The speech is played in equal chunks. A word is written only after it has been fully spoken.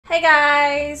Hey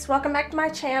guys, welcome back to my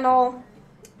channel.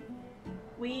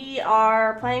 We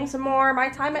are playing some more My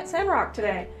Time at Sandrock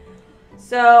today.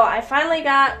 So I finally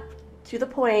got to the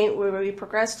point where we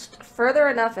progressed further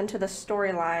enough into the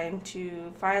storyline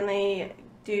to finally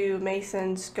do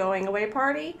Mason's going away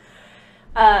party.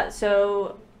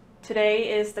 So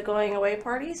today is the going away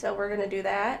party, so we're going to do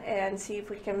that and see if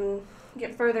we can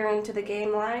get further into the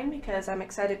game line, because I'm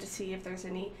excited to see if there's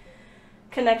any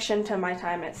connection to My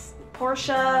Time at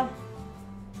Portia.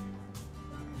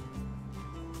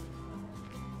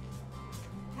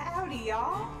 Howdy,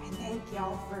 y'all. Thank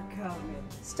y'all for coming.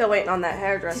 Still waiting on that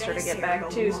hairdresser to get back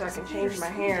too, so I can change my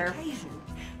hair.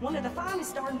 One of the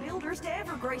finest darn builders to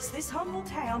ever grace this humble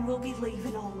town will be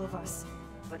leaving all of us,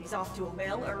 but he's off to a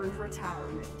well-earned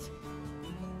retirement.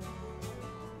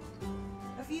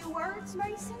 A few words,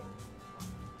 Mason?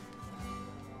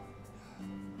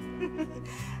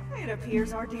 It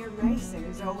appears our dear Mason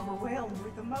is overwhelmed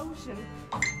with emotion.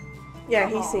 Yeah,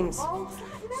 he seems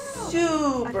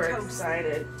super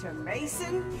excited. To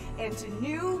Mason and to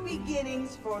new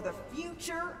beginnings for the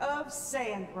future of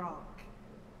Sandrock.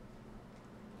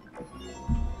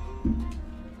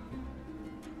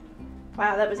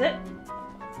 Wow, that was it?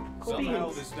 Cool Somehow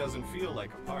beans. this doesn't feel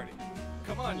like a party.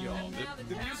 Come on, y'all.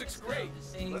 The music's great.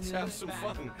 Let's have some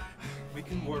fun. We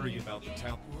can worry about the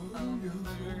town.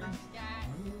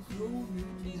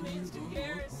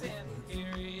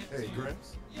 Hey,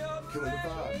 Gramps. Killing the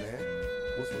vibe, man.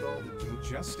 What's with all the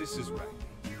Justice is right.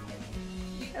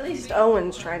 At least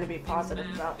Owen's trying to be positive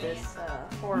about this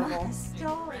horrible. My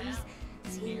stories.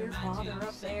 See your father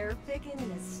up there picking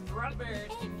his strawberries.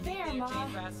 Ain't fair,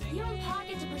 Mom. You and Pa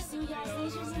get to pursue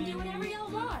y'all's leisures and do whatever y'all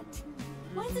want.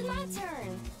 When's it my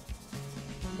turn?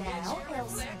 Now,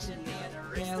 Elsa,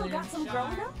 you still got some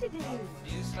growing up to do.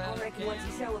 I reckon once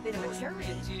you show a bit of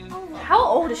maturity. How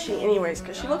old is she anyways?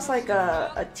 Because she looks like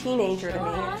a teenager to me,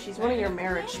 and she's one of your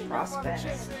marriage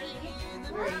prospects.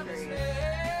 Very curious.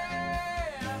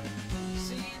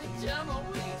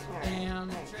 Alright, yeah,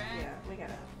 we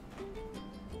gotta...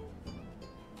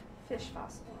 Fish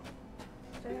fossil.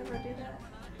 Did I ever do that?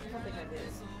 I don't think I did.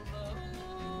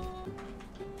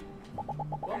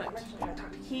 I'm actually gonna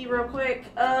talk to Key real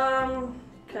quick,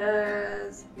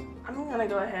 cause I'm gonna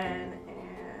go ahead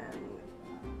and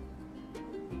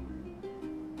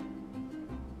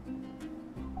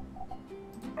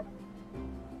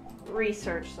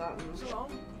research something.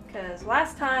 Cause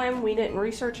last time we didn't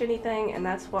research anything, and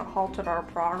that's what halted our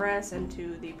progress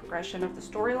into the progression of the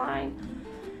storyline.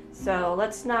 So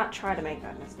let's not try to make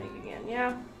that mistake again,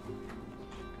 yeah?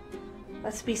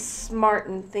 Let's be smart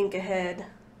and think ahead.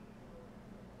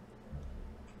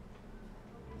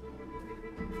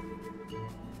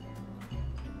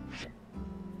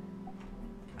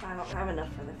 I don't have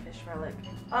enough for the fish relic.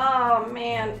 Oh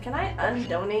man, can I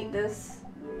undonate this?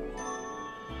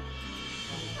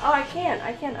 Oh, I can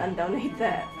undonate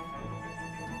that.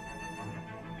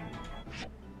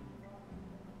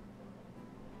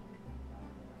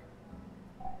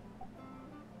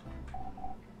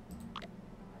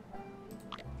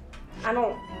 I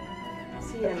don't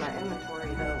see it in my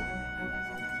inventory though.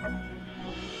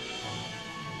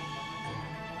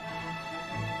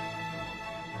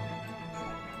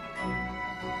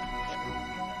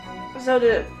 So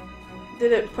did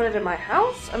it put it in my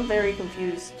house? I'm very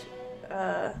confused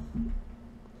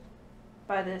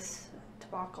by this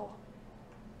debacle.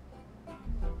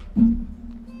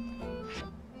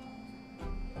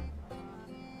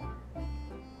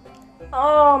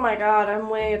 Oh my god, I'm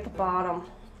way at the bottom.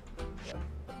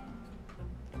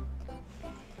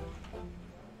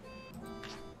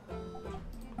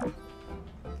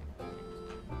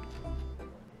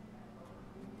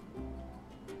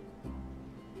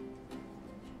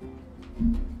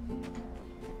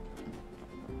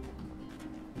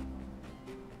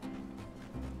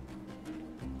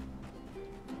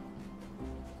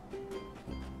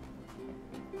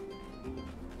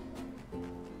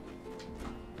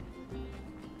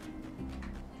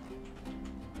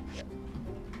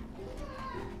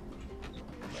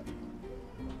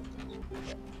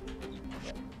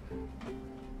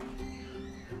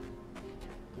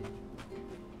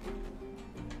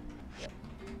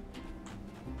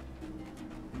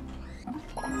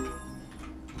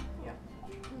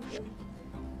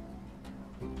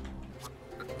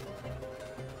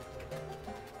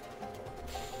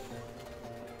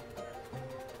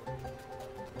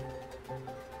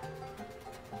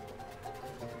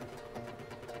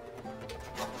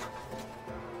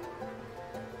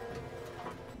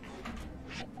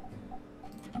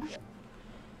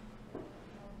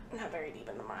 Not very deep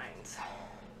in the mines.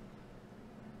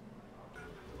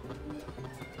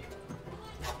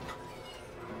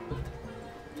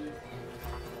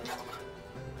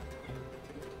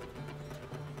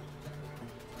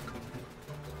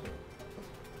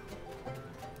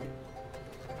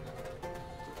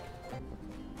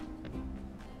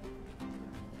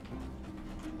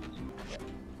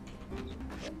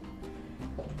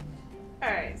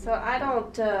 Alright, so I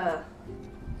don't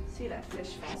see that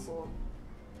fish fossil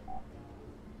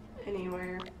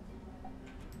anywhere.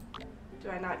 Do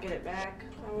I not get it back?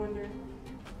 I wonder.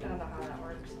 I don't know how that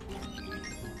works.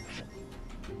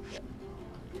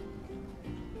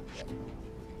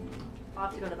 I'll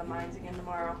have to go to the mines again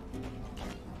tomorrow.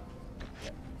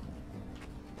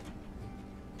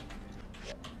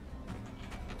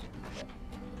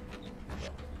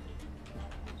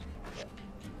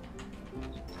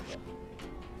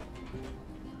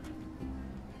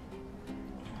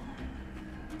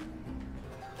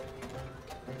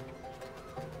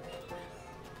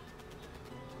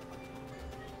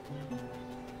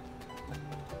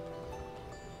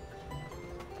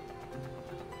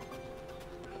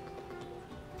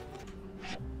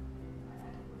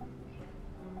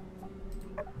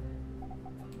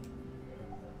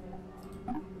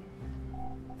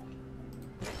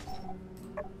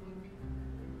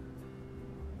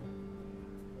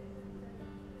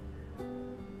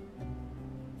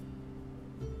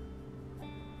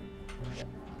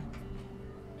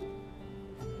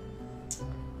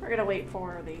 We're gonna wait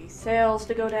for the sales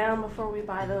to go down before we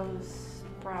buy those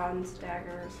bronze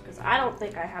daggers, because I don't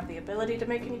think I have the ability to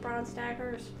make any bronze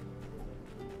daggers.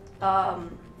 I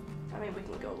mean, we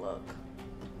can go look.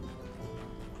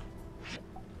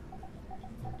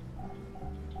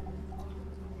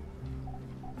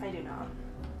 I do not.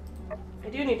 I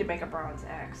do need to make a bronze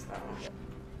axe,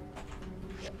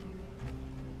 though.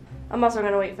 I'm also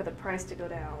gonna wait for the price to go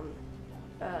down.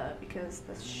 Because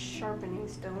the sharpening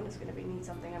stone is going to need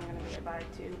something I'm going to need to buy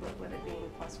too, but with it being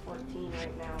plus 14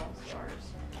 right now as far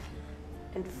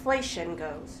as inflation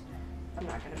goes, I'm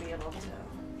not going to be able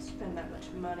to spend that much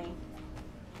money.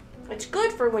 It's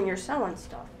good for when you're selling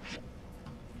stuff.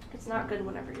 It's not good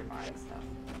whenever you're buying stuff.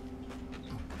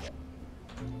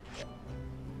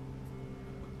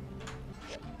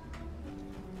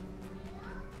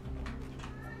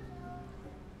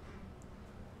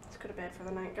 Let's go to bed for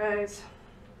the night, guys.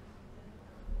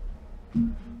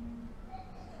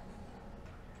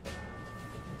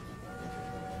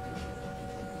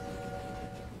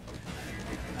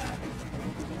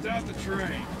 Stop the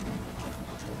train.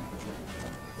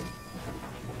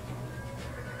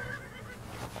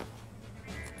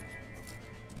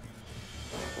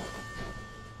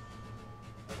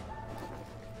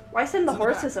 Why send the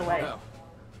horses away?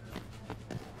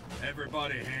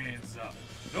 Everybody hands up.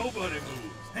 Nobody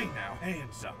moves. Hey now,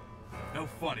 hands up. No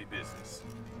funny business.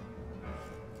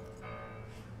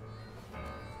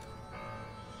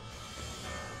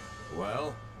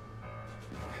 Well,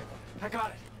 I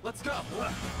got it. Let's go.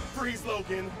 freeze,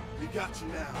 Logan. We got you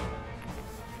now.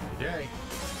 Okay.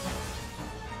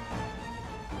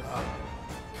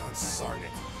 Consarn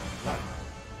it.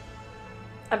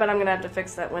 I bet I'm gonna have to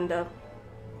fix that window.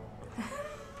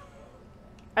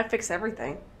 I fix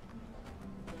everything.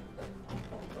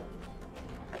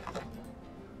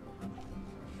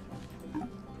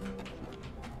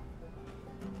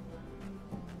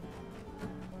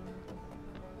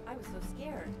 I was so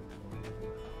scared.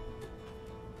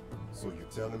 So you're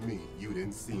telling me you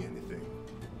didn't see anything?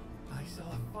 I saw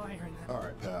a fire in that. All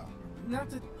right, pal. Not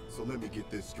to. So let me get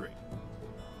this straight.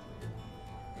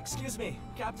 Excuse me,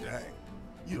 Captain. Dang.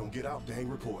 You don't get out, dang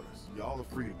reporters. Y'all are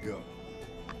free to go.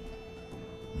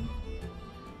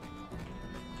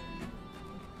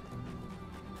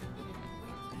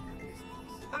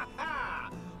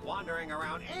 Wandering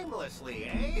around aimlessly,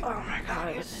 eh? Oh my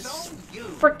god, It's this so you.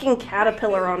 freaking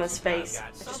caterpillar on his face. I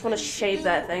just want to shave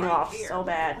that thing off so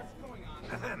bad.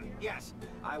 Yes,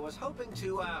 I was hoping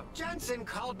to, Jensen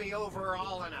called me over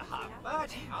all in a huff,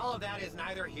 but all of that is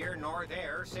neither here nor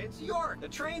there since the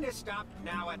train is stopped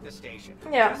now at the station.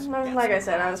 Yeah, Just no, get like I some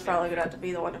said, I was rest probably and- gonna have to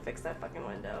be the one to fix that fucking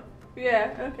window.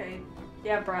 Yeah, okay.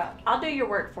 Yeah, bruh. I'll do your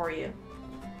work for you.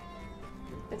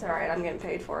 It's alright, I'm getting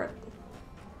paid for it.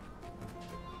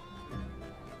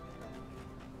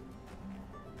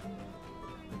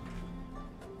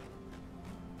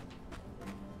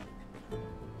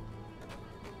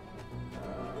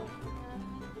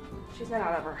 She's not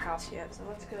out of her house yet, so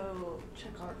let's go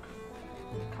check our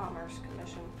commerce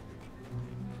commission.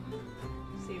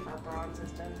 See if our bronze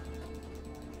is done.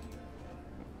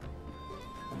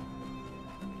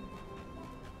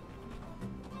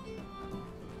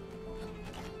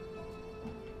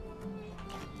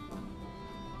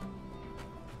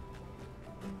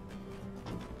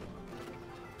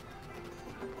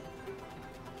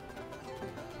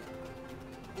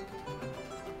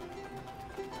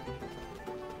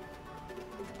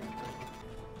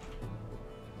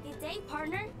 Good day,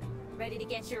 partner. Ready to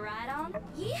get your ride on?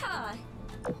 Yeehaw!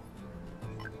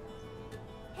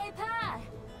 Hey, Pa!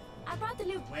 I brought the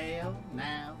new Well,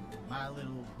 now, my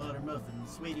little butter muffin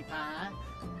sweetie pie,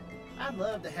 I'd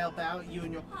love to help out you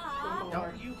and your...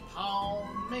 Don't you paw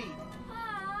me.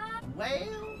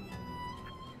 Well...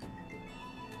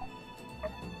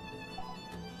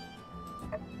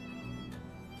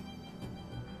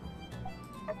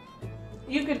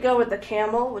 You could go with the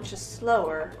camel, which is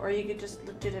slower, or you could just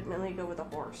legitimately go with a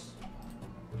horse.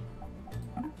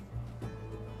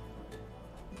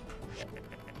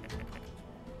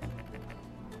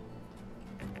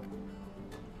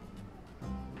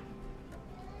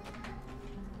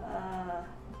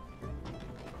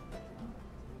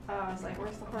 I was like,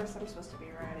 where's the horse I'm supposed to be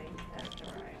riding? That's the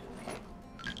ride. Okay.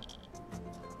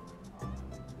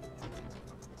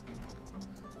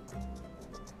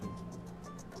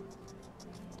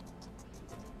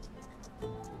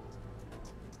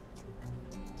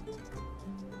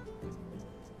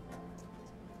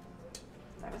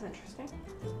 That was interesting.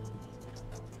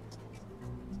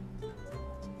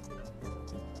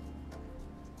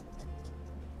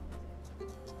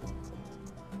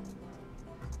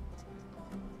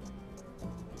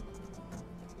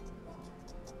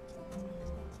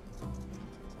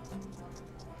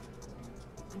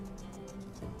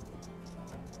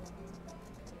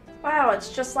 Wow, it's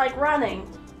just like running,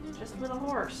 just with a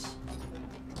horse.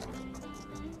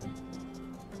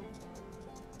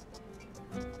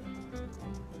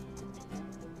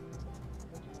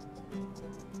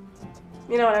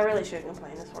 You know what, I really shouldn't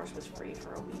complain. This horse was free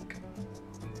for a week.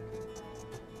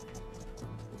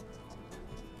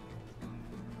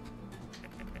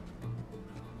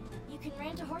 You can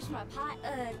rent a horse from my pot.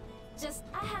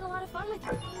 I had a lot of fun with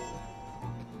her.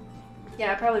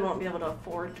 Yeah, I probably won't be able to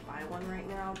afford to buy one right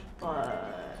now,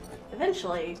 but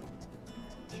eventually,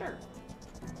 sure.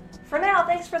 For now,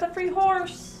 thanks for the free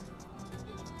horse.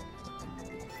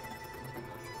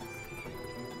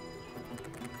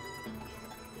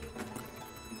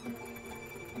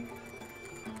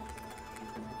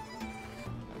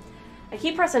 I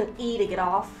keep pressing E to get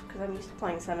off because I'm used to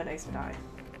playing 7 Days to Die.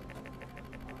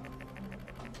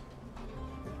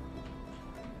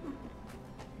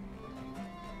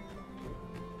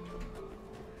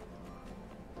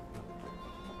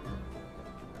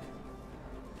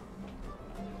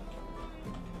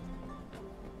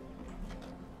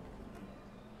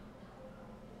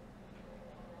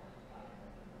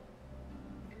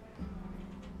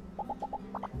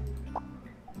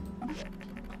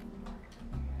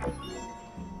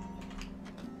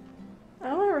 I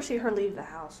don't ever see her leave the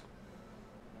house.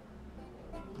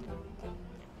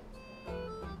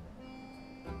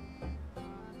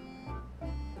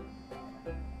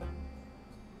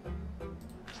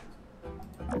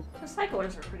 The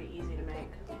cyclers are pretty easy to make.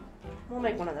 We'll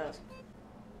make one of those.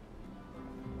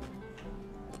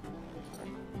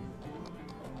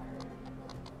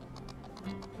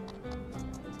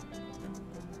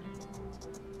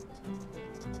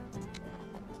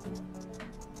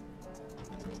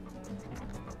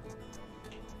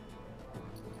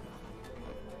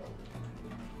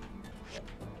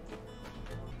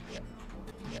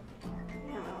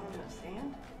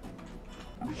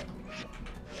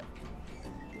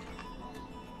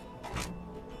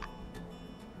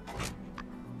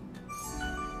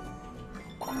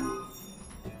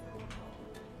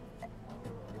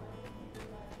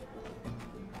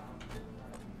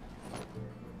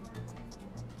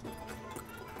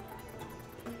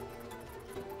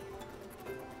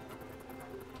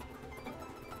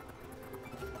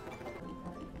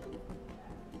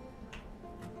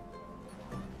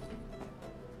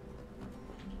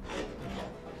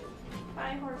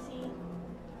 Bye, horsey.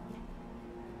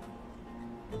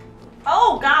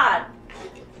 Oh, God!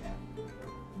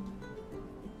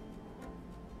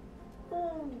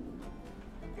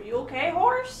 Are you okay,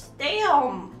 horse?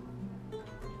 Damn!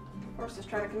 Horse is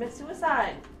trying to commit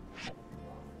suicide.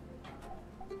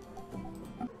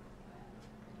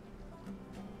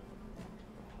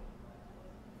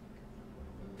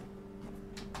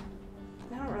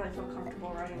 I don't really feel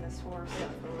comfortable riding this horse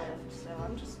up the lift, so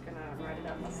I'm just gonna ride it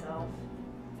up myself.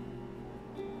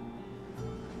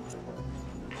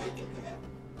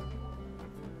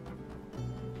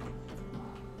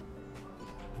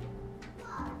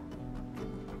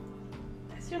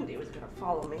 I assumed he was gonna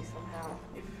follow me somehow.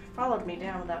 If he followed me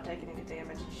down without taking any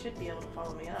damage, he should be able to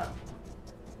follow me up.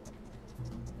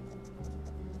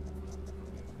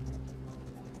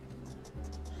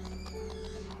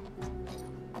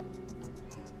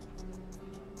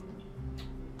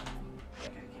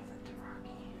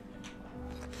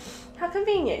 How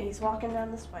convenient, he's walking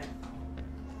down this way.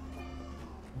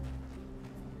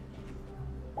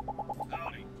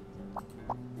 Howdy.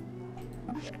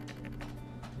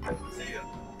 See ya.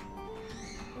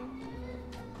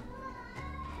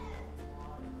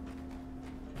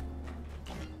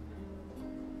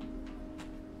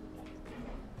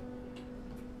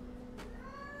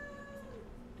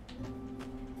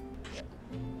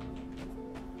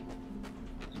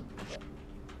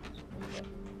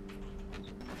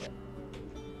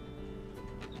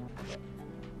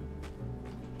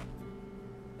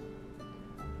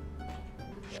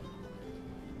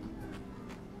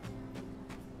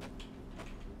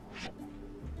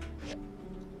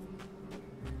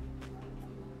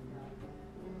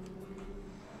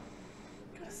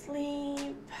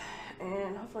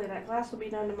 that glass will be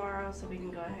done tomorrow, so we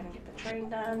can go ahead and get the train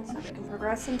done so we can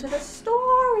progress into the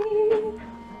story.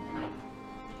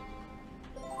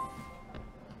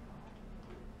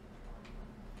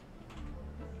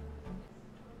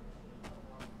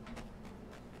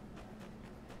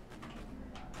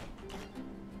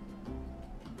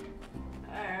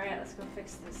 Alright, let's go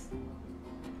fix this.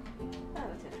 Oh,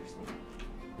 that's interesting.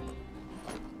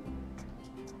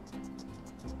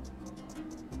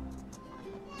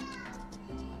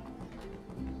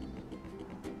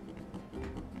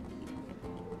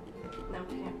 No,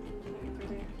 we can't get through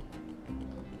there.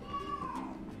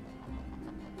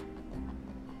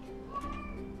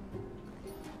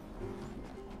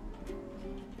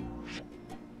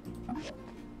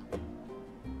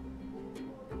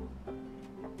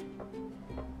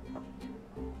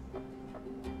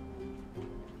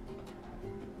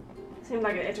 Seemed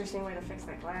like an interesting way to fix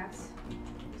that glass.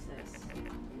 What's this?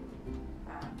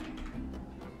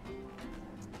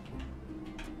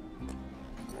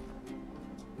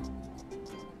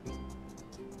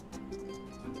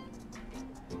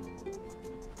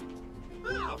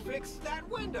 I'll fix that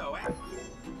window.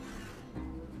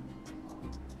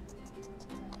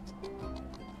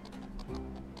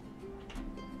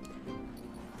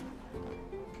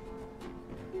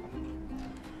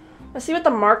 Let's see what the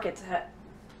market's at.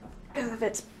 If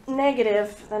it's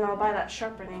negative, then I'll buy that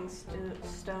sharpening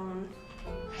stone.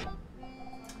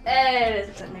 It is.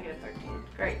 It's at negative 13.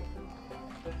 Great.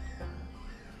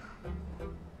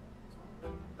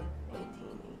 18,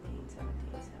 17,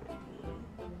 17.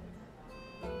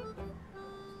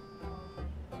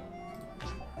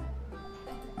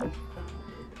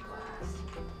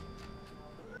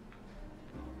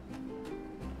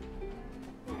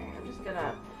 Alright, I'm just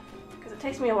gonna... Because it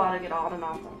takes me a while to get on and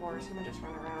off the horse. I'm gonna just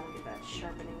run around and get that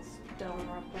sharpening stone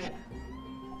real quick.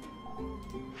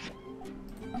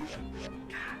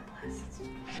 God bless.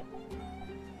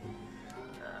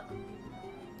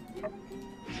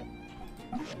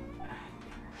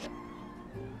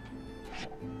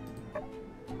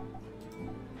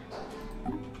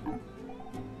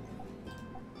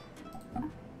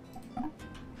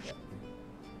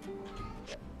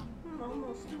 I'm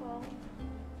almost 12.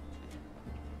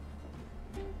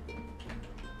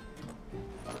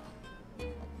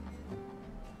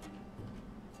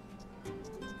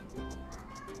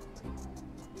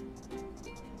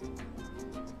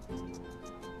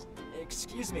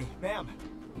 Excuse me, ma'am.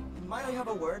 Might I have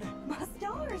a word? My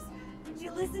stars! Did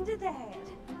you listen to that?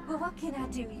 Well, what can I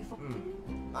do you for?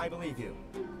 I believe you.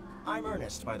 I'm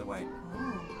Ernest, by the way.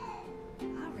 Oh,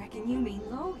 I reckon you mean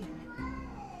Logan.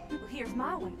 Well, here's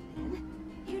my way then.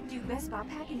 You'd do best by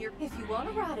packing your if you want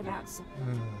to write about some.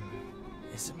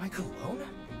 Is it my cologne?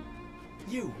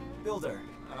 You, Builder.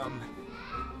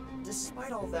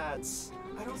 Despite all that,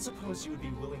 I don't suppose you would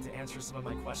be willing to answer some of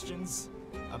my questions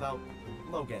about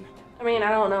Logan. I mean,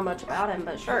 I don't know much about him,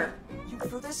 but sure.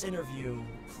 For this interview,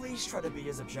 please try to be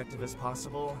as objective as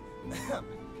possible.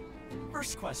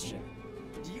 First question.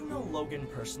 Do you know Logan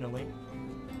personally?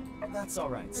 That's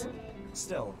alright.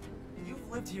 Still, you've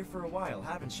lived here for a while,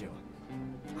 haven't you?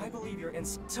 I believe you're in.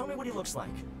 Tell me what he looks like.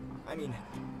 I mean,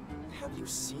 have you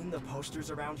seen the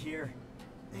posters around here?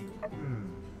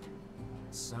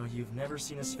 So you've never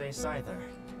seen his face either.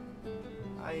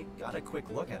 I got a quick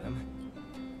look at him.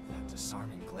 That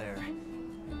disarming glare.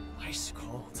 Ice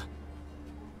cold.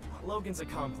 Logan's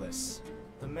accomplice.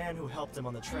 The man who helped him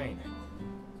on the train.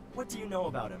 What do you know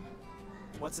about him?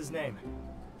 What's his name?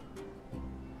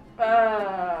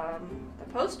 The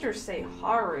posters say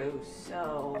Haru,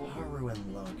 so... Haru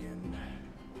and Logan.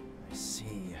 I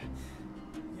see.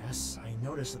 Yes, I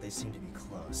noticed that they seem to be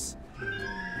close.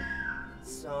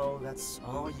 So, that's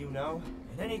all you know?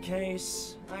 In any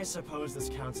case, I suppose this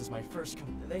counts as my first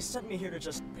They sent me here to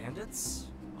just... Bandits?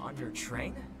 On your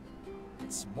train?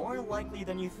 It's more likely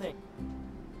than you think.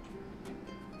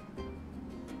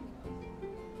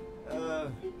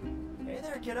 Hey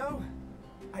there, kiddo.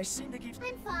 I seem to keep...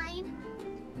 I'm fine.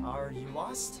 Are you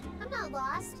lost? I'm not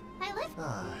lost. I live.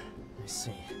 Ah, I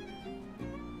see.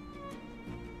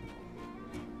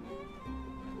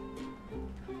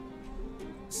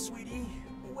 Sweetie,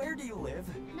 where do you live?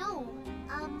 No.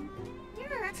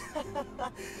 You're...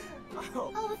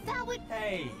 Oh, if that would...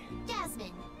 hey.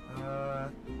 Jasmine.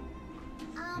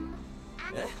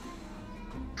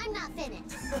 I'm not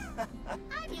finished.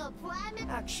 I'm your prime...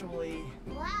 Actually...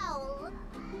 Well...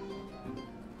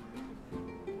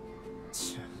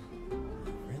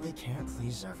 Really can't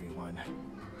please everyone.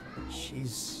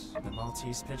 She's the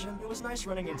Maltese pigeon. It was nice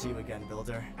running into you again,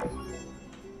 Builder.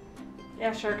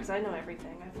 Yeah, sure, because I know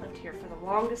everything. I've lived here for the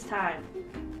longest time.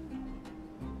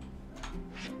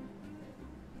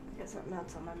 something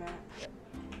else on my map.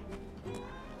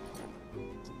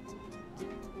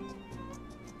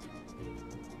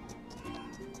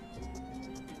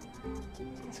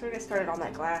 Let's go get started on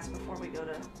that glass before we go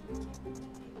to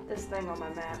this thing on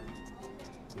my map.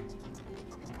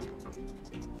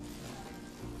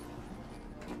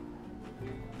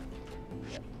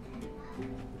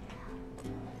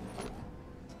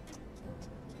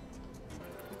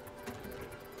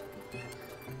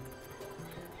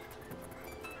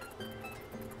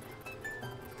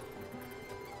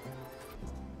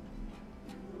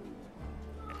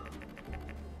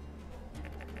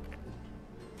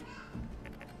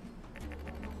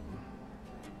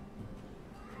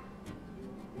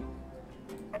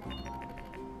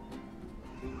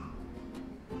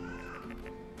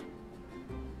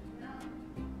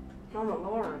 Oh my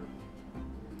lord.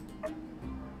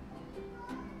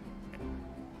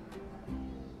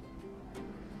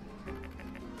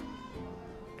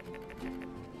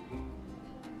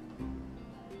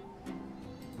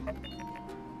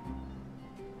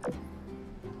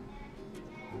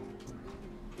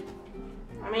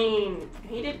 I mean,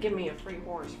 he did give me a free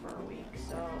horse for a week,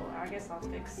 so I guess I'll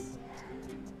fix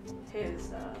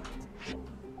his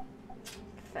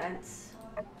fence.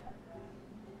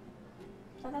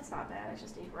 Oh, that's not bad. I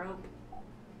just need rope.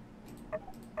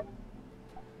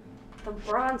 The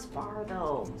bronze bar,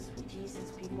 though. Sweet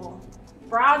Jesus, people.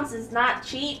 Bronze is not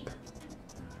cheap.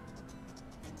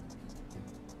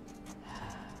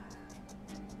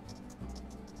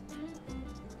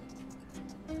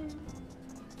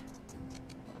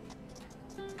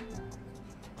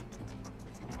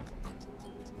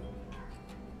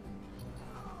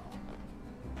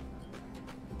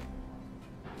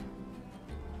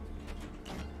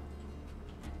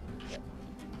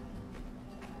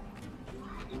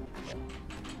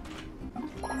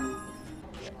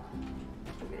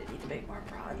 Big more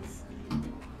bronze.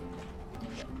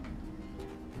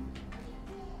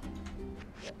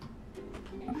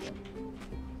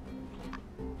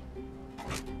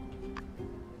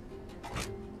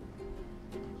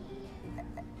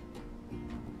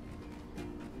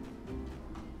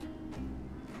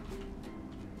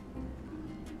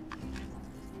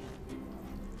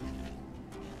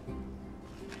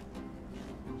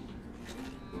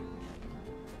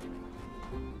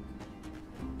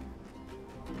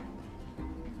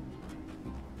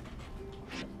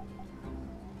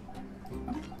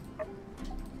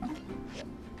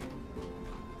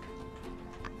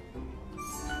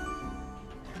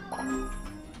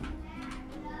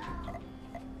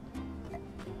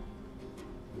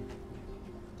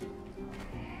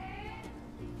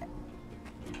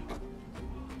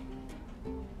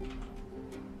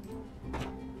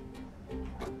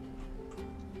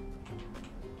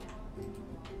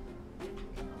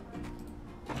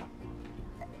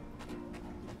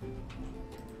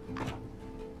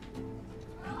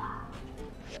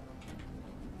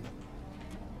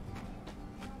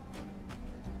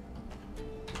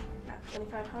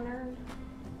 $2,500.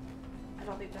 I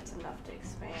don't think that's enough to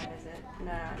expand, is it?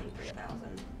 No, I need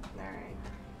 3,000. Alright.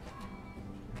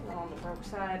 A little on the broke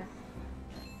side.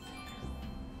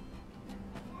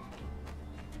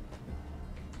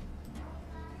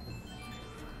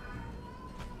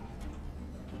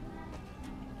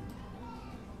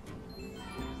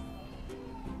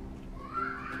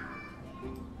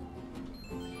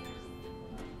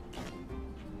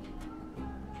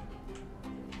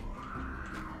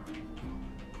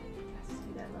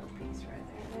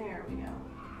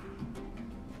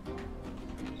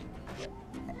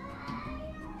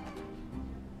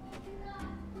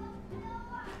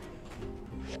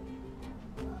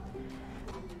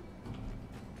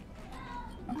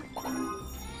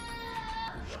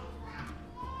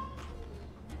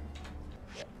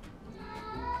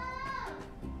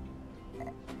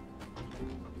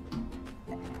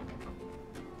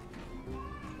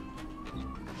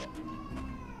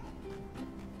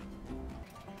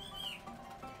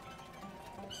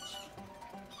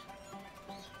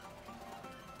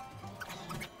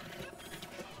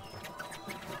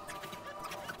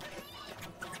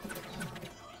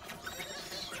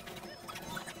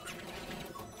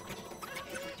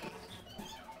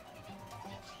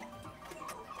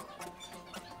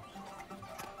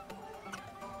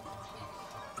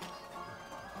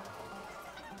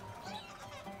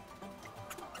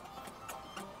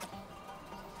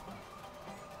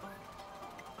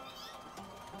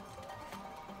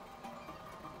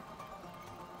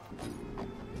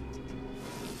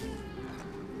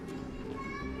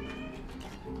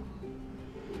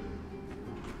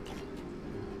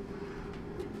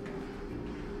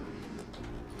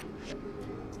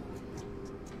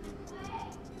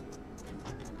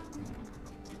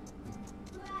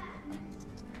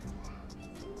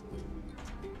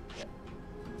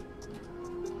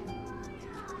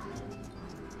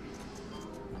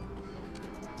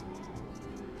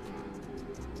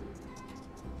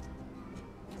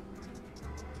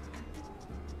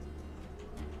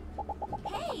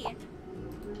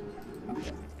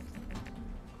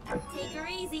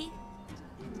 easy.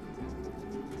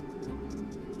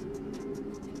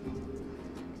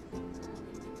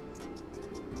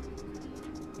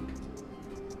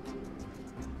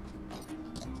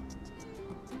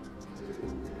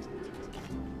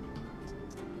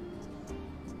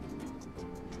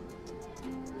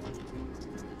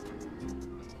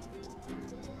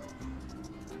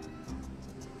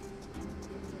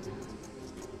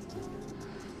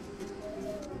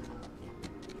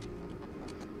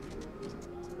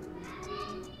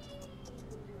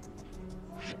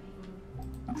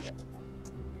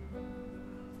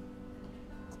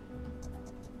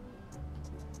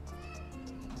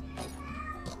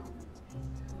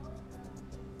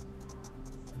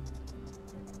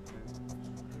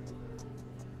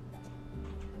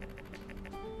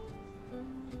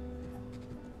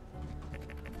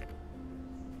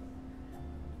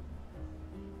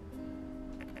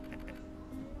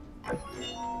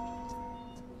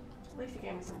 At least you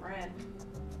gave me some bread.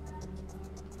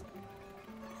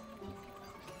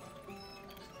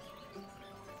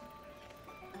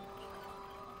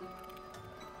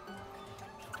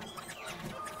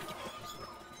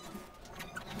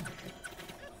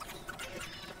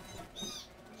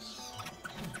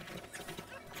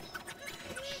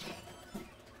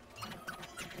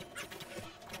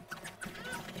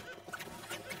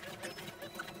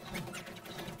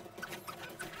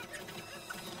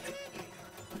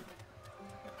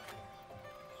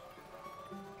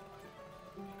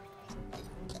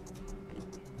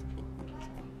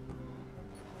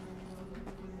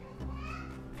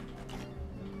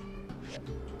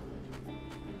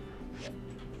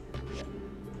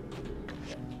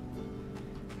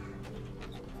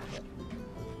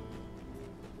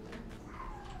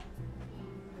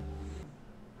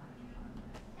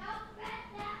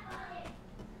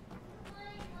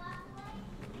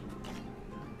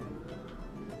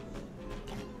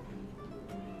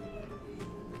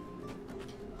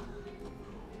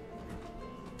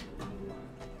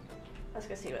 Let's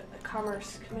go see what the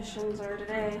commerce commissions are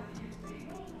today.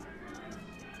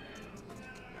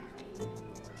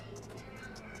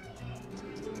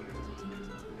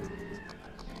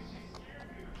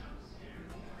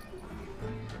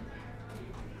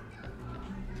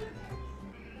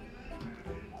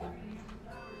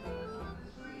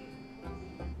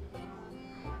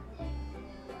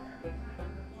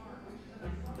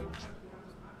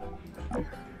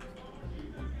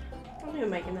 I knew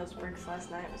making those bricks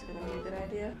last night was going to be a good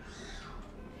idea.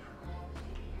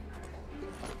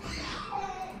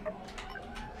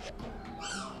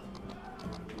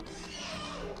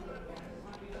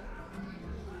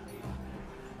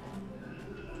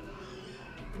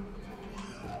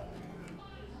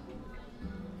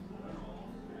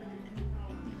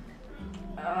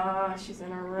 She's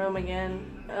in her room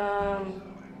again. I'm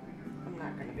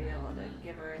not going to be able to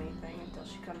give her anything until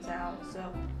she comes out,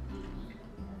 so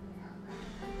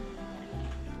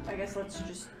I guess let's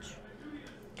just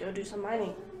go do some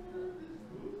mining.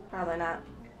 Probably not.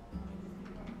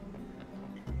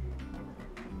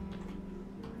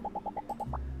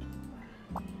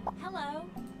 Hello.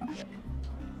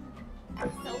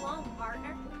 So long,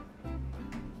 partner.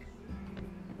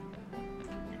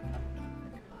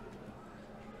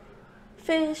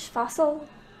 Fish, fossil.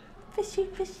 Fishy,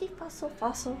 fishy, fossil,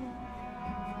 fossil.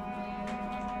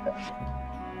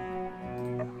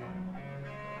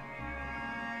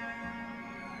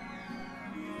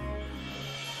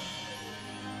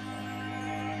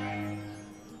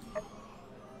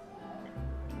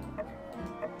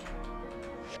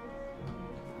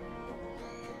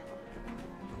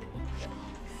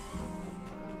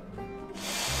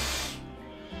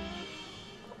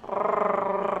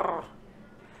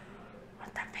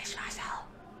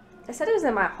 I said it was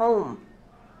in my home.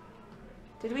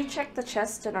 Did we check the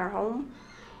chest in our home?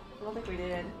 I don't think we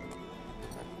did.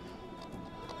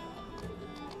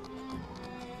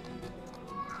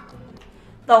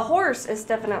 The horse is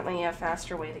definitely a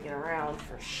faster way to get around,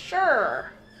 for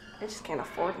sure. I just can't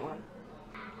afford one.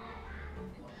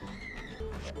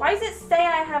 Why does it say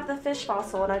I have the fish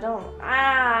fossil and I don't?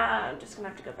 I'm just gonna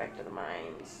have to go back to the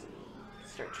mines and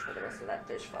search for the rest of that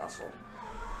fish fossil.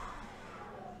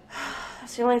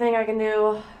 That's the only thing I can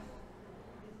do.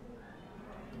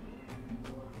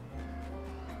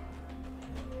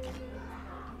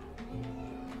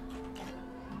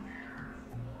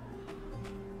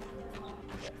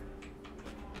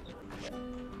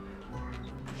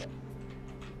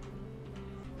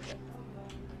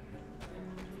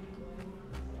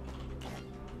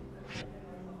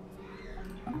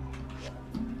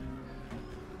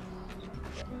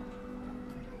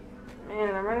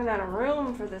 Man, I'm running out of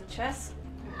room for the chest.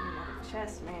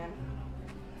 Chest, man.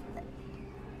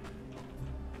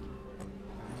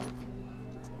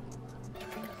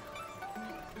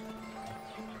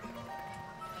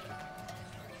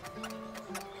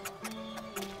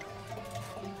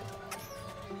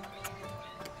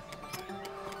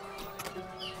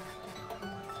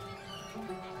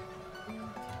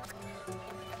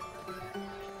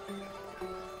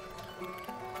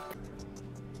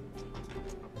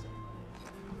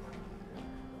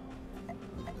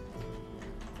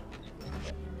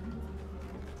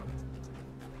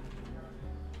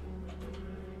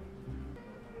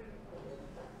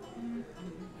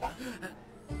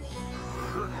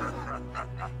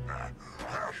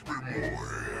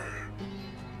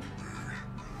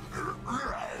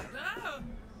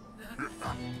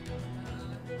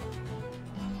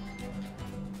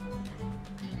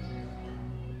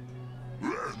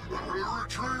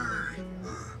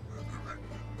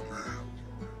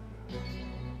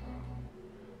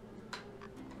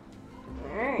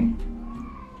 Alright.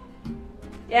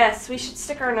 Yes, we should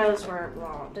stick our nose where it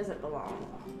belongs. Does it belong?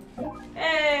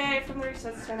 Hey, from the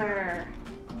research center.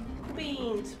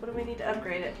 Beans. What do we need to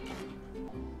upgrade it?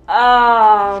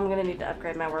 Oh, I'm gonna need to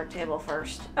upgrade my work table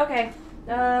first. Okay.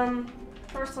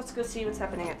 First let's go see what's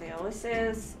happening at the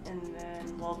Ulysses, and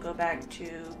then we'll go back to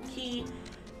Key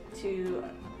to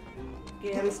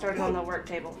get him started on the work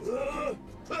table.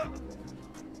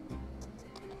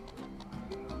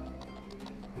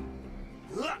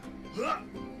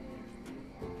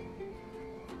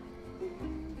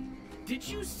 Did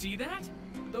you see that?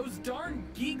 Those darn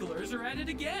Geeglers are at it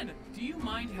again. Do you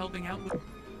mind helping out with...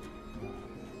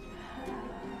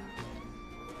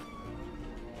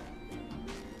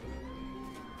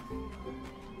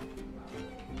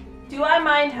 Do I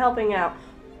mind helping out?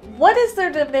 What is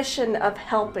their definition of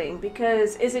helping?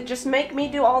 Because is it just make me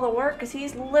do all the work? Because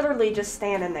he's literally just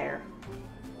standing there.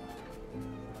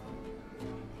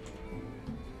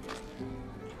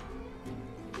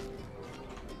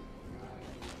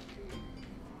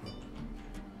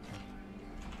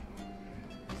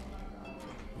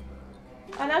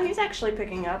 Oh no, he's actually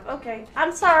picking up. Okay,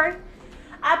 I'm sorry.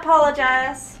 I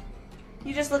apologize.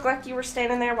 You just look like you were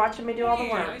standing there watching me do all the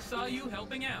work. I saw you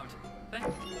helping out.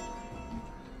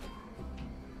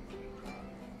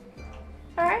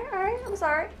 Alright, I'm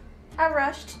sorry. I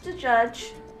rushed to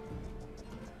judge.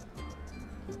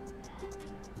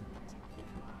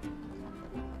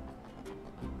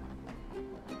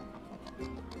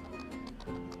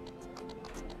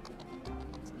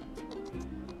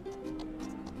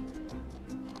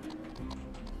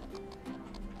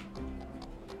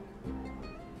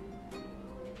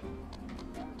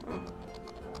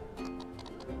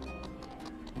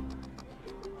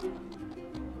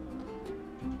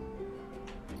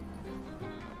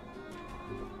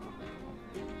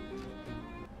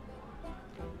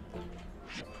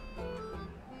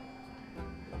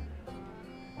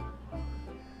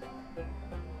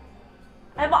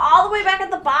 I'm all the way back at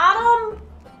the bottom?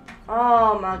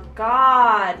 Oh my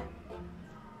god.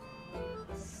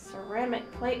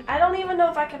 Ceramic plate. I don't even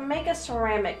know if I can make a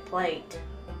ceramic plate.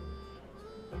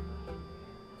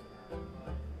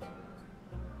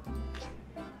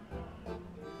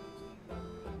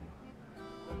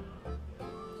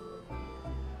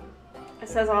 It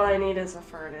says all I need is a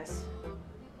furnace.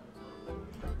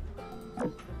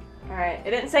 Alright,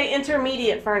 it didn't say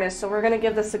intermediate furnace, so we're gonna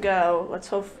give this a go. Let's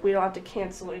hope we don't have to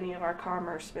cancel any of our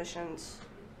commerce missions.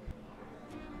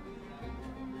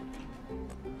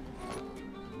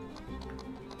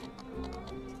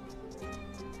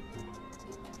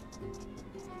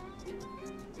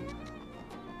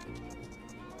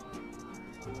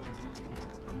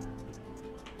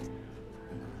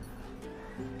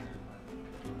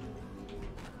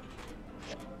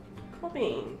 Cool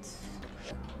beans.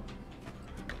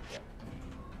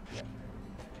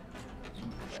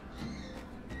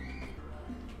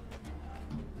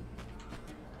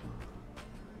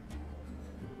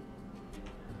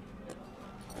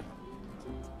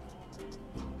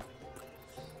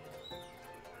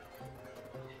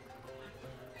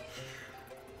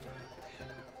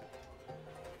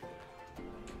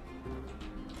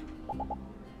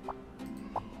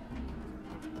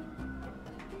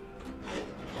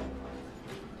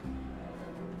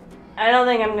 I don't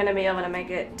think I'm gonna be able to make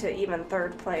it to even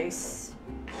third place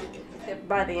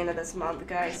by the end of this month,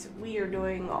 guys. We are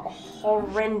doing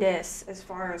horrendous as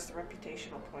far as the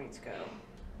reputational points go.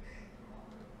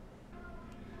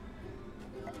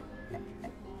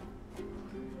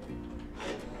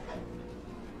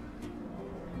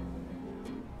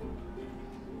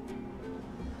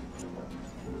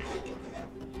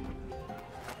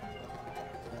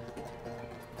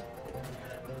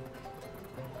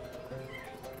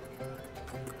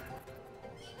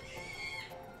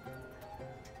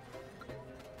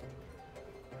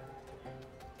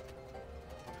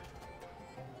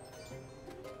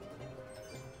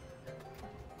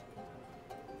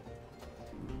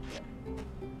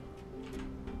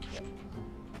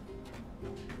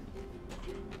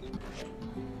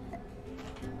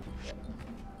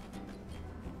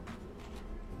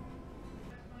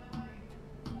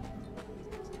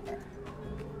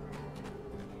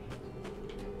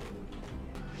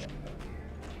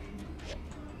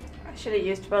 I should have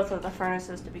used both of the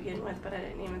furnaces to begin with, but I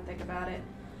didn't even think about it.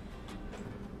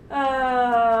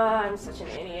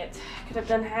 could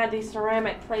have had these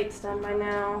ceramic plates done by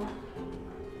now.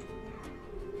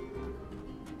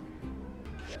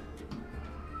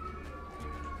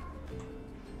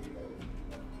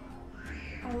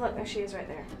 Oh look, there she is right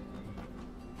there.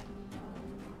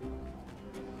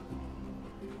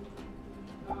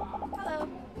 Hello.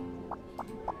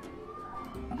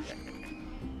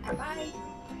 Bye.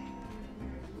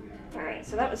 Alright,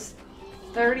 so that was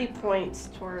 30 points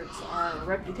towards our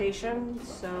reputation.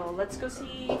 So let's go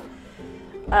see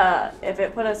if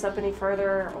it put us up any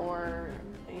further, or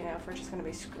you know, if we're just going to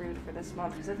be screwed for this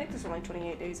month, because I think there's only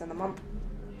 28 days in the month,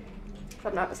 if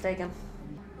I'm not mistaken.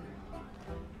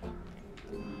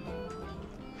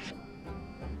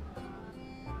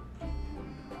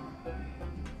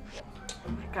 Oh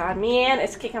my god, man,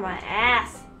 it's kicking my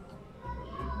ass.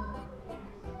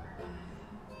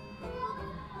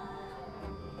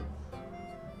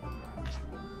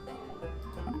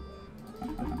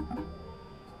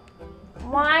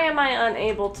 Why am I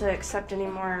unable to accept any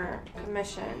more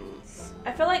commissions?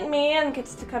 I feel like Man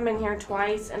gets to come in here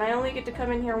twice, and I only get to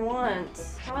come in here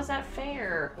once. How is that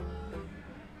fair?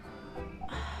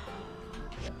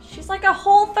 She's like a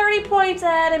whole 30 points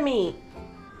ahead of me.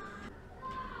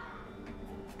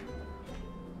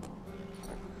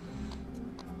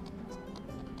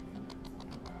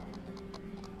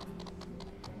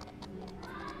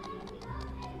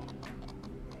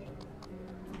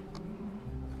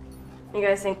 You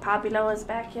guys think Populo is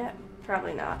back yet?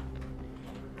 Probably not.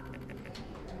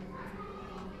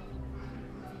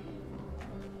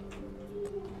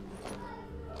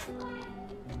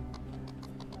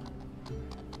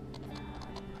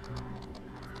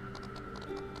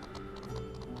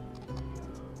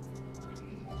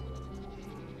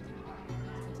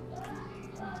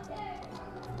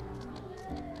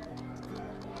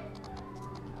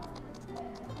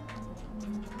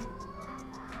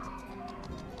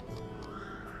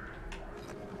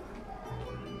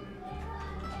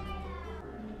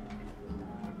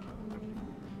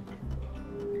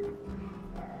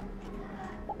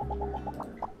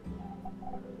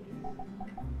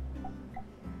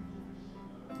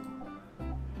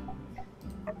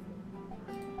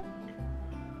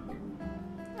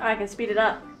 I can speed it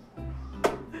up.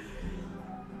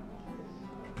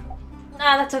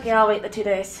 Nah, that's okay. I'll wait the 2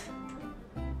 days.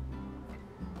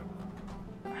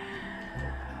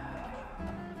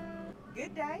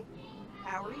 Good day.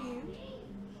 How are you?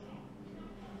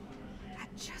 I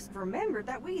just remembered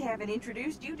that we haven't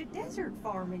introduced you to desert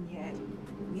farming yet.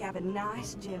 We have a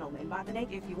nice gentleman by the name.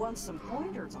 If you want some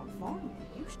pointers on farming,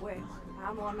 well,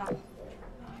 I'm on my...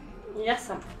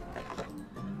 Yes,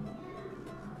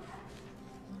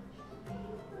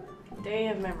 Day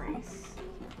of Memories.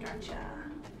 Gotcha.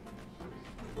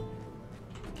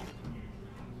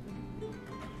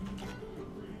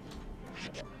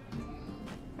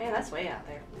 Man, that's way out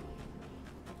there.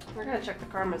 We're gonna check the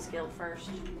Karma's Guild first.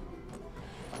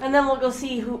 And then we'll go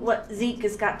see what Zeke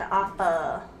has got to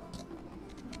offer.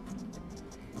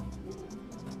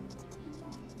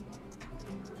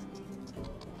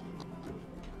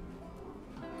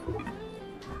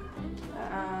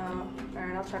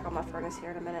 Alright, I'll check on my furnace here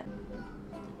in a minute.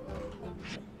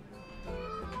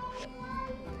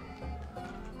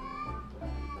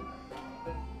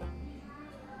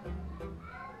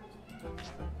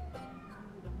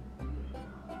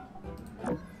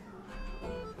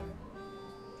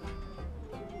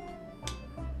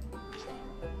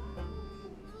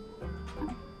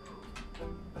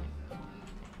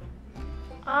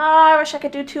 I wish I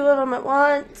could do 2 of them at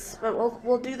once, but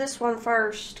we'll do this one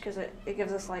first because it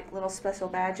gives us like little special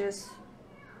badges.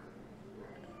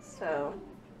 So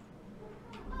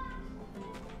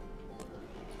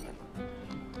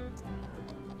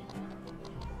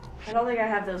I don't think I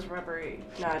have those rubbery.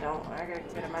 No, I don't. I gotta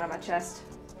get them out of my chest.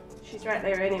 She's right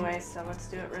there anyway, so let's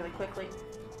do it really quickly,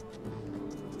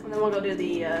 and then we'll go do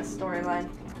the storyline.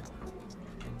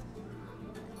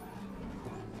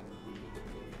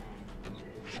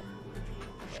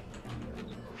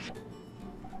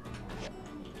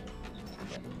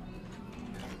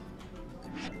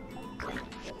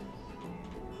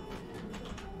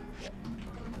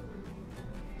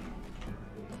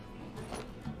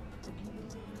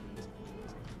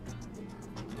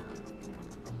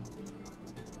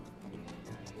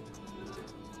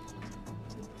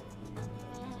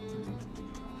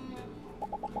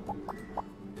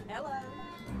 Hello.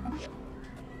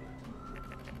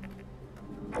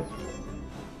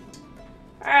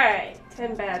 Alright,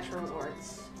 10 badge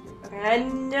rewards. Okay, I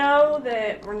know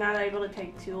that we're not able to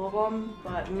take 2 of them,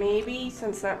 but maybe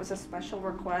since that was a special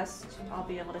request, I'll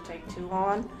be able to take 2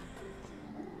 on.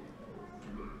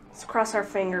 Let's cross our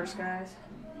fingers, guys.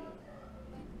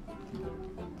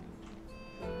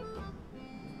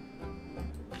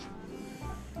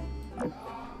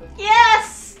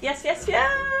 yes, yes,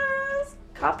 yes!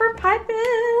 Copper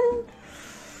piping!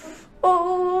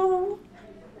 Oh!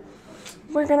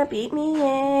 We're gonna beat me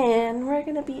in. We're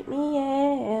gonna beat me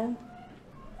in.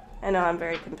 I know I'm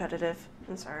very competitive.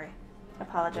 I'm sorry. I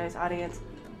apologize, audience.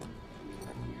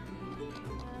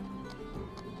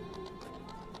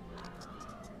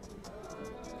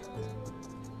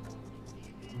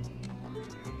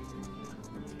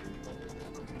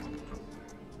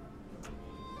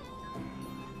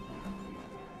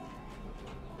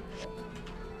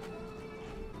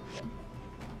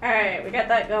 Alright, we got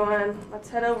that going. Let's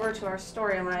head over to our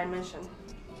storyline mission.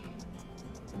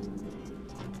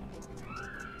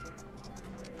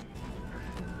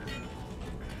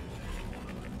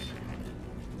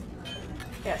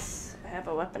 Yes, I have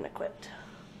a weapon equipped.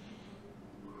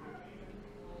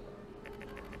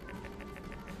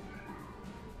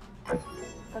 I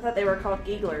thought they were called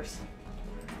Geeglers.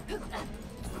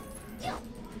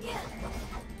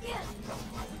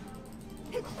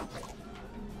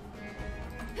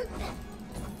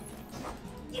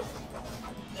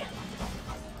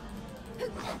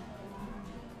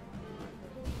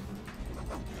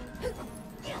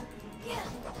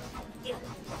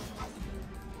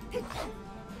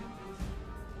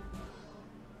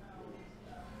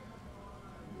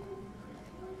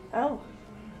 Oh.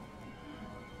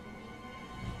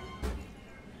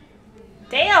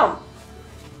 Damn!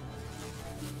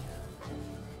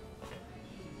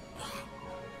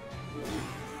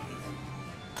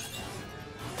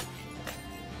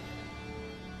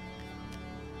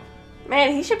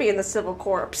 Man, he should be in the Civil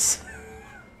Corps.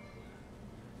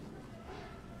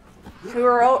 Who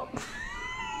wrote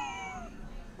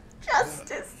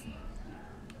Justice?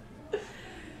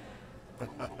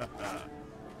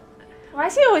 Why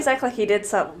does he always act like he did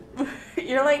something?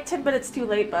 You're like 10 minutes too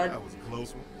late, bud. That was a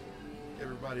close one.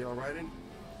 Everybody all right in?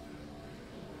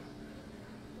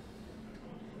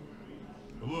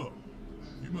 Hello.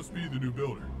 You must be the new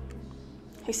builder.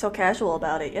 He's so casual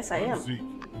about it. Yes, I am. Zeke.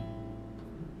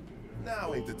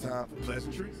 Now ain't the time for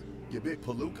pleasantries. You big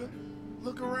palooka.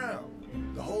 Look around.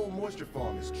 The whole moisture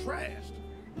farm is trashed.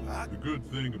 The good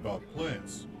thing about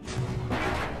plants.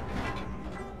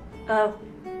 Oh.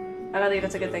 I don't think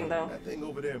that's a good thing, though. That thing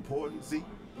over there important, see?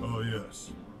 Oh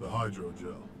yes, the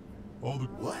hydrogel. All the...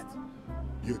 What?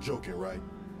 You're joking, right?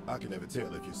 I can never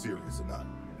tell if you're serious or not.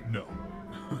 No.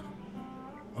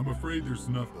 I'm afraid there's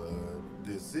nothing.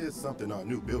 This is something our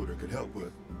new builder could help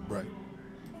with, right?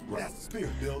 That's the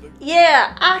spirit, builder.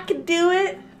 Yeah, I could do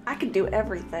it. I could do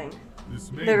everything.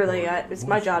 This main Literally, part, it's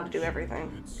my job to do everything.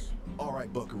 It's... All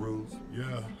right, buckaroos.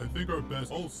 Yeah, I think our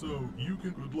best... Also, you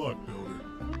can... Good luck, builder.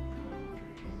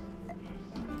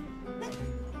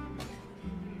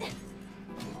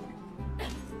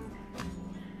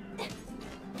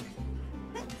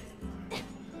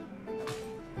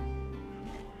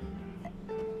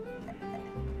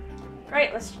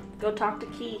 Great, let's go talk to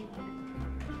Key.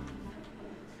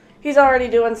 He's already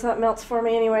doing something else for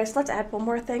me anyway, so let's add one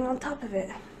more thing on top of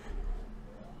it.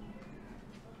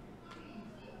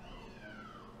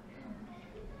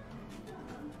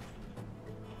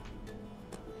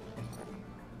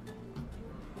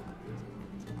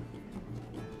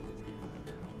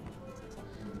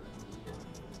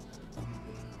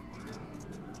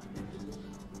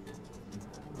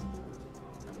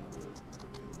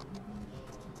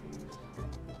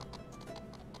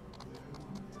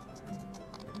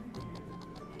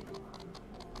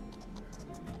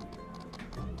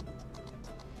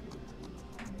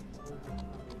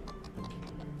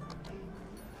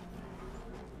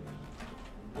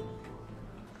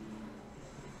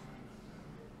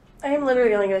 I am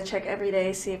literally only going to check every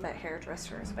day, see if that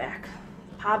hairdresser is back.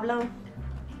 Pablo?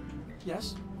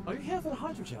 Yes? Are you here for the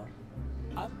hydrogel?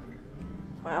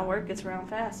 Well, word gets around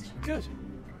fast. Good.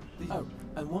 Oh,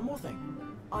 and one more thing.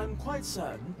 I'm quite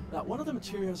certain that one of the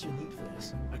materials you need for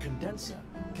this, a condenser,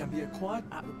 can be acquired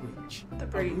at the breach. The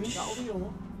breach. That'll be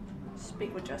all.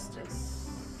 Speak with justice.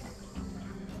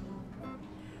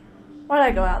 Why'd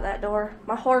I go out that door?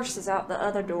 My horse is out the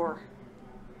other door.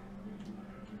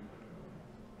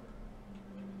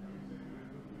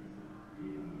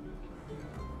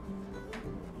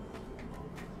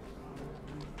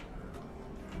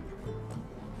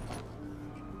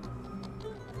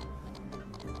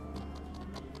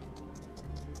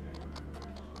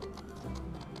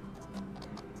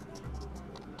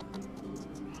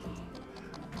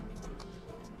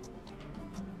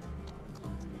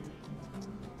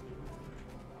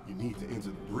 You need to enter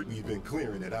the brick. We've been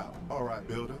clearing it out. All right,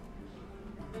 builder.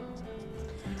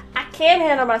 I can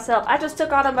handle myself. I just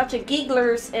took on a bunch of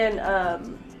Geeglers and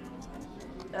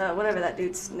whatever that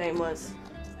dude's name was.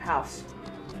 House.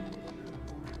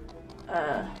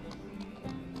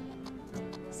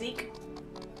 Zeke.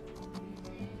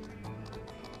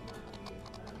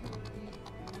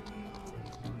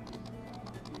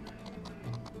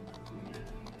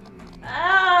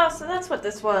 Oh, so that's what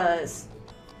this was.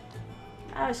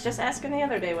 I was just asking the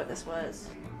other day what this was.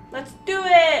 Let's do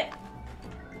it!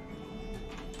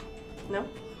 No?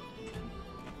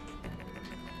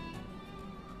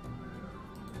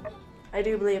 I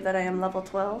do believe that I am level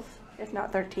 12, if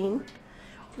not 13.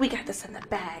 We got this in the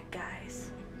bag, guys.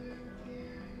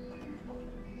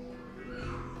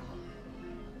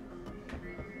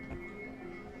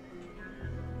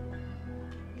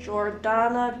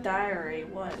 Jordana Diary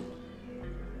 1.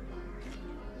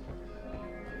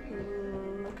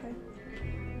 Okay.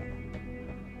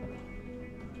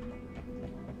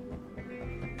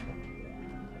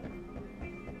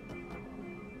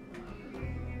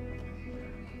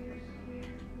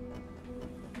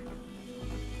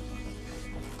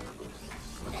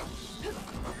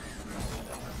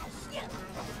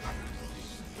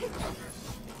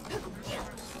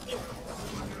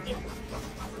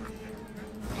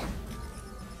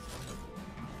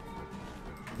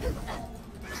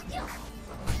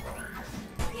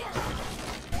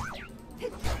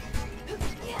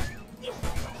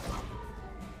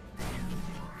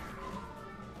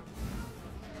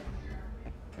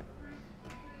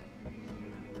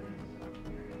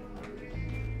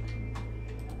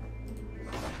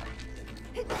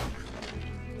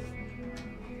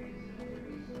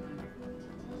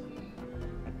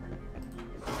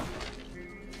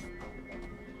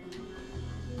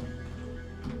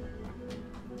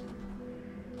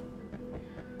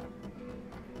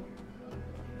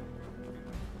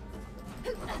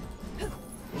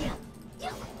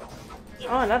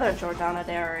 Oh, another Jordana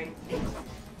Diary.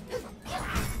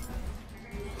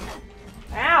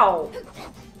 Ow!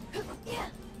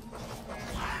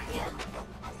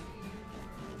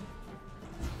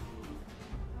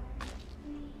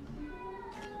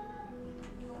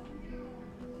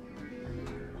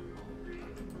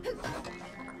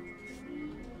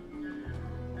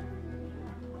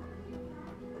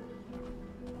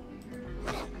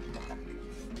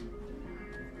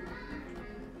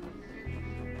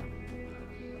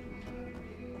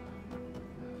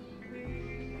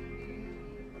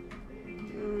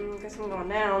 Guess I'm going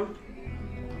down.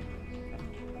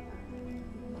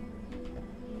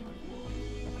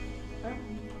 Oh.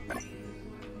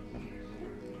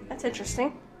 That's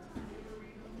interesting.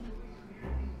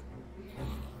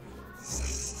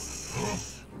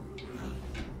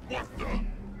 What the?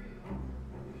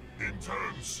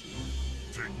 Interns,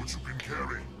 take what you can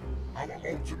carry. Our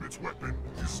ultimate weapon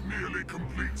is nearly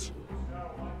complete.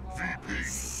 VP,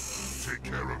 take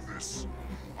care of this.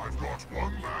 I've got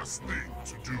one last thing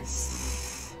to do.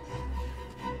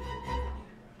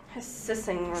 His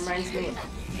sissing reminds me.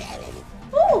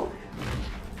 Ooh!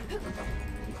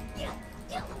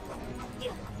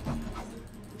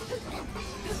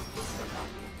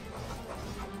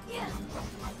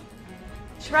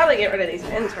 Should probably get rid of these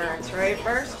interns, right?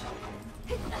 First.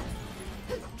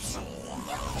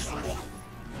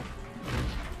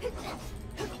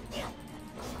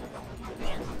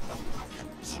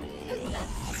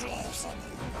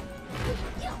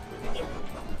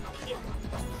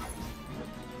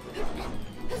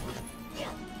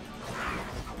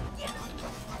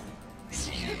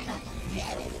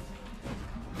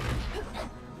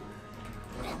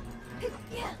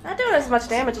 Not doing as much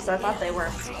damage as I thought they were.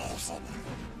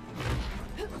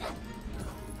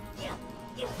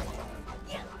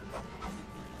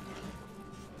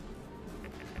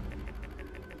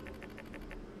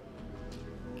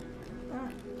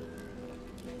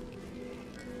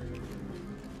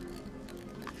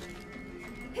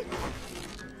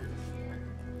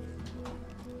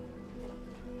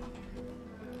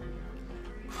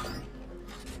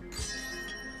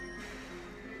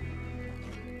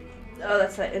 Oh,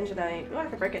 that's that engineite. Oh, I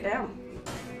can break it down.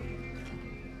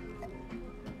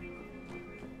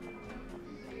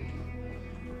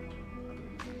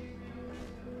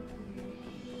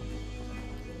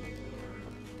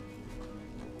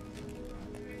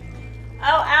 Oh,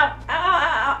 ow, ow, ow,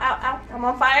 ow, ow, ow. I'm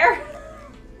on fire.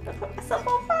 I put myself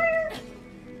on fire.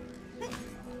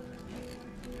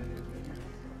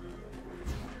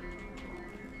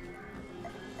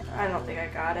 I don't think I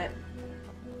got it.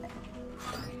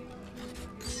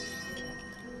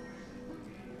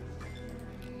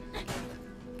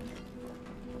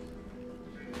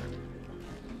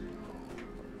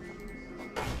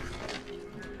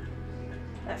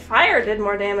 That fire did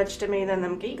more damage to me than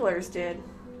them Geeglers did.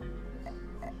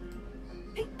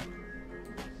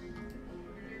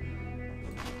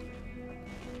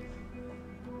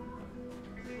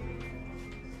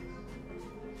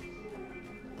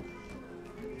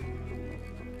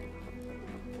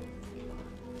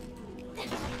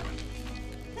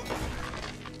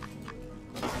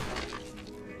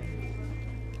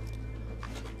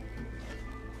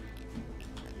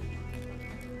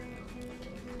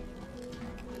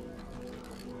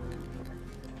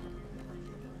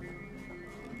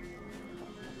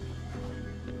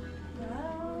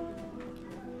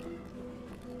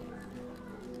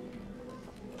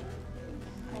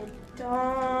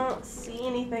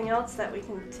 anything else that we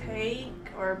can take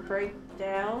or break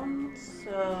down,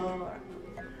 so...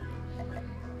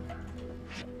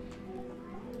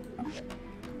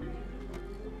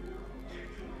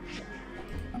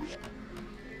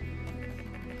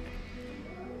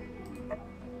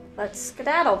 Let's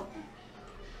skedaddle.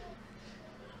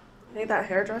 I think that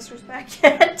hairdresser's back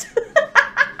yet.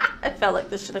 I felt like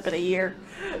this should have been a year.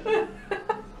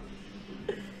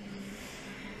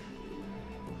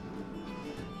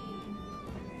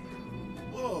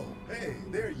 Whoa, hey,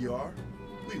 there you are.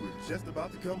 We were just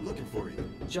about to come looking for you.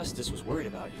 Justice was worried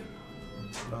about you.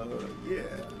 Yeah.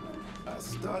 I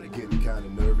started getting kind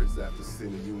of nervous after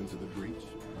sending you into the breach.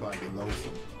 Might be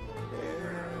lonesome.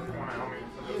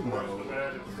 And, you know,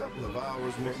 a couple of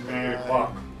hours went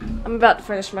by. I'm about to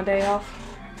finish my day off.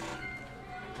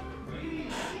 Wait,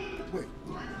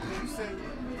 did you say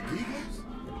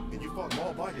Geeglers? And you fought them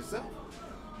all by yourself?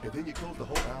 And then you closed the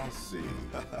whole house? See.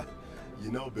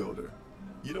 You know, Builder,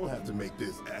 you don't have to make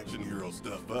this action hero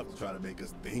stuff up to try to make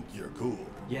us think you're cool.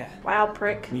 Yeah. Wow,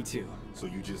 prick. Me too. So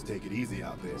you just take it easy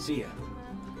out there. See ya.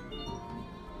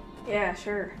 Yeah,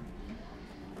 sure.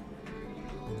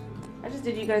 I just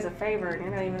did you guys a favor and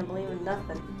you're not even believing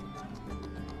nothing.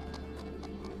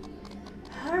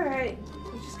 Alright,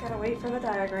 we just gotta wait for the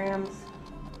diagrams.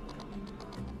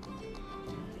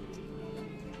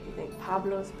 You think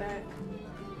Pablo's back?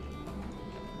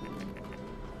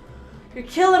 You're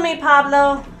killing me,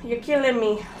 Pablo. You're killing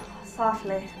me.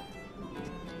 Softly.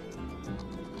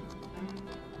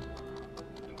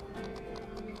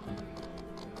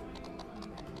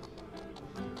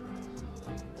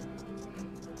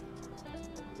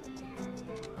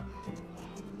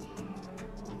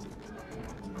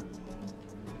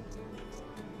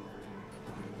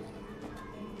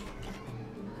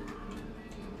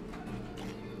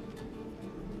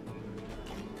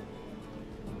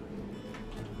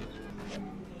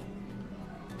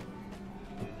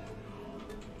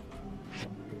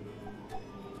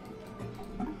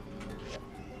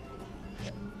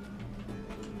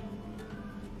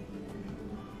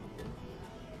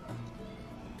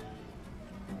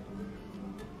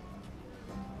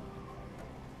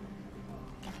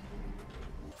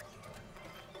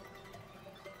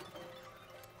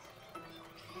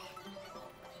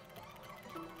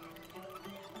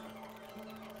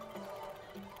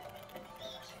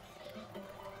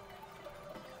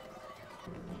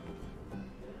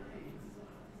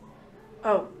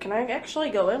 Oh, can I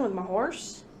actually go in with my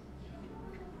horse?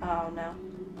 Oh, no.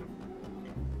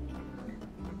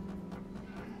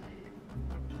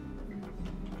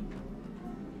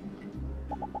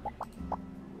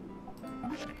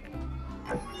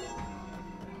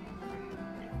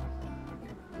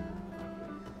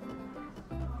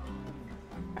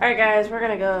 Alright guys, we're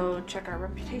gonna go check our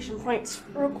reputation points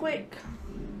real quick.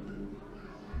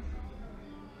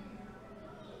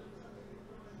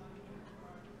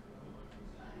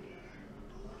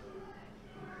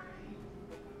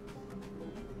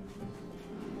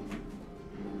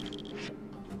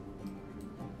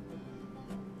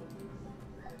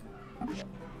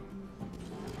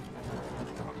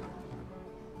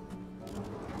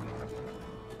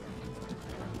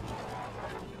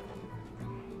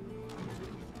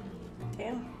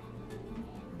 Damn.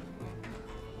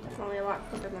 Definitely a lot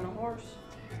quicker than a horse.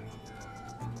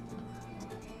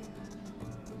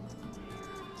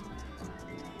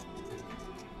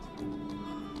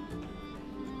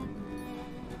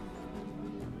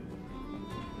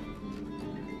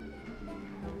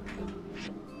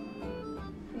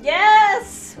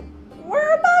 Yes!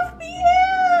 We're above the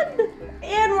end!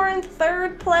 And we're in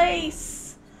 3rd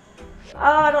place. Oh,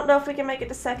 I don't know if we can make it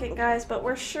to 2nd, guys, but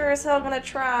we're sure as hell gonna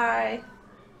try.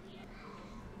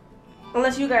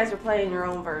 Unless you guys are playing your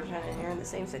own version and you're in the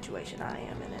same situation I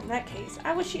am, and in that case,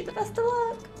 I wish you the best of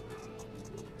luck.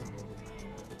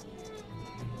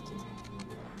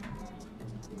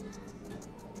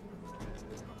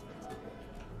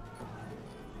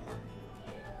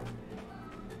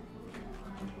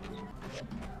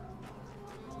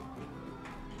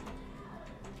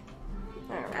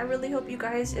 I really hope you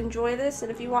guys enjoy this,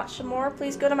 and if you want some more,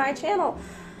 please go to my channel.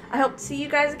 I hope to see you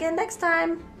guys again next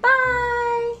time. Bye!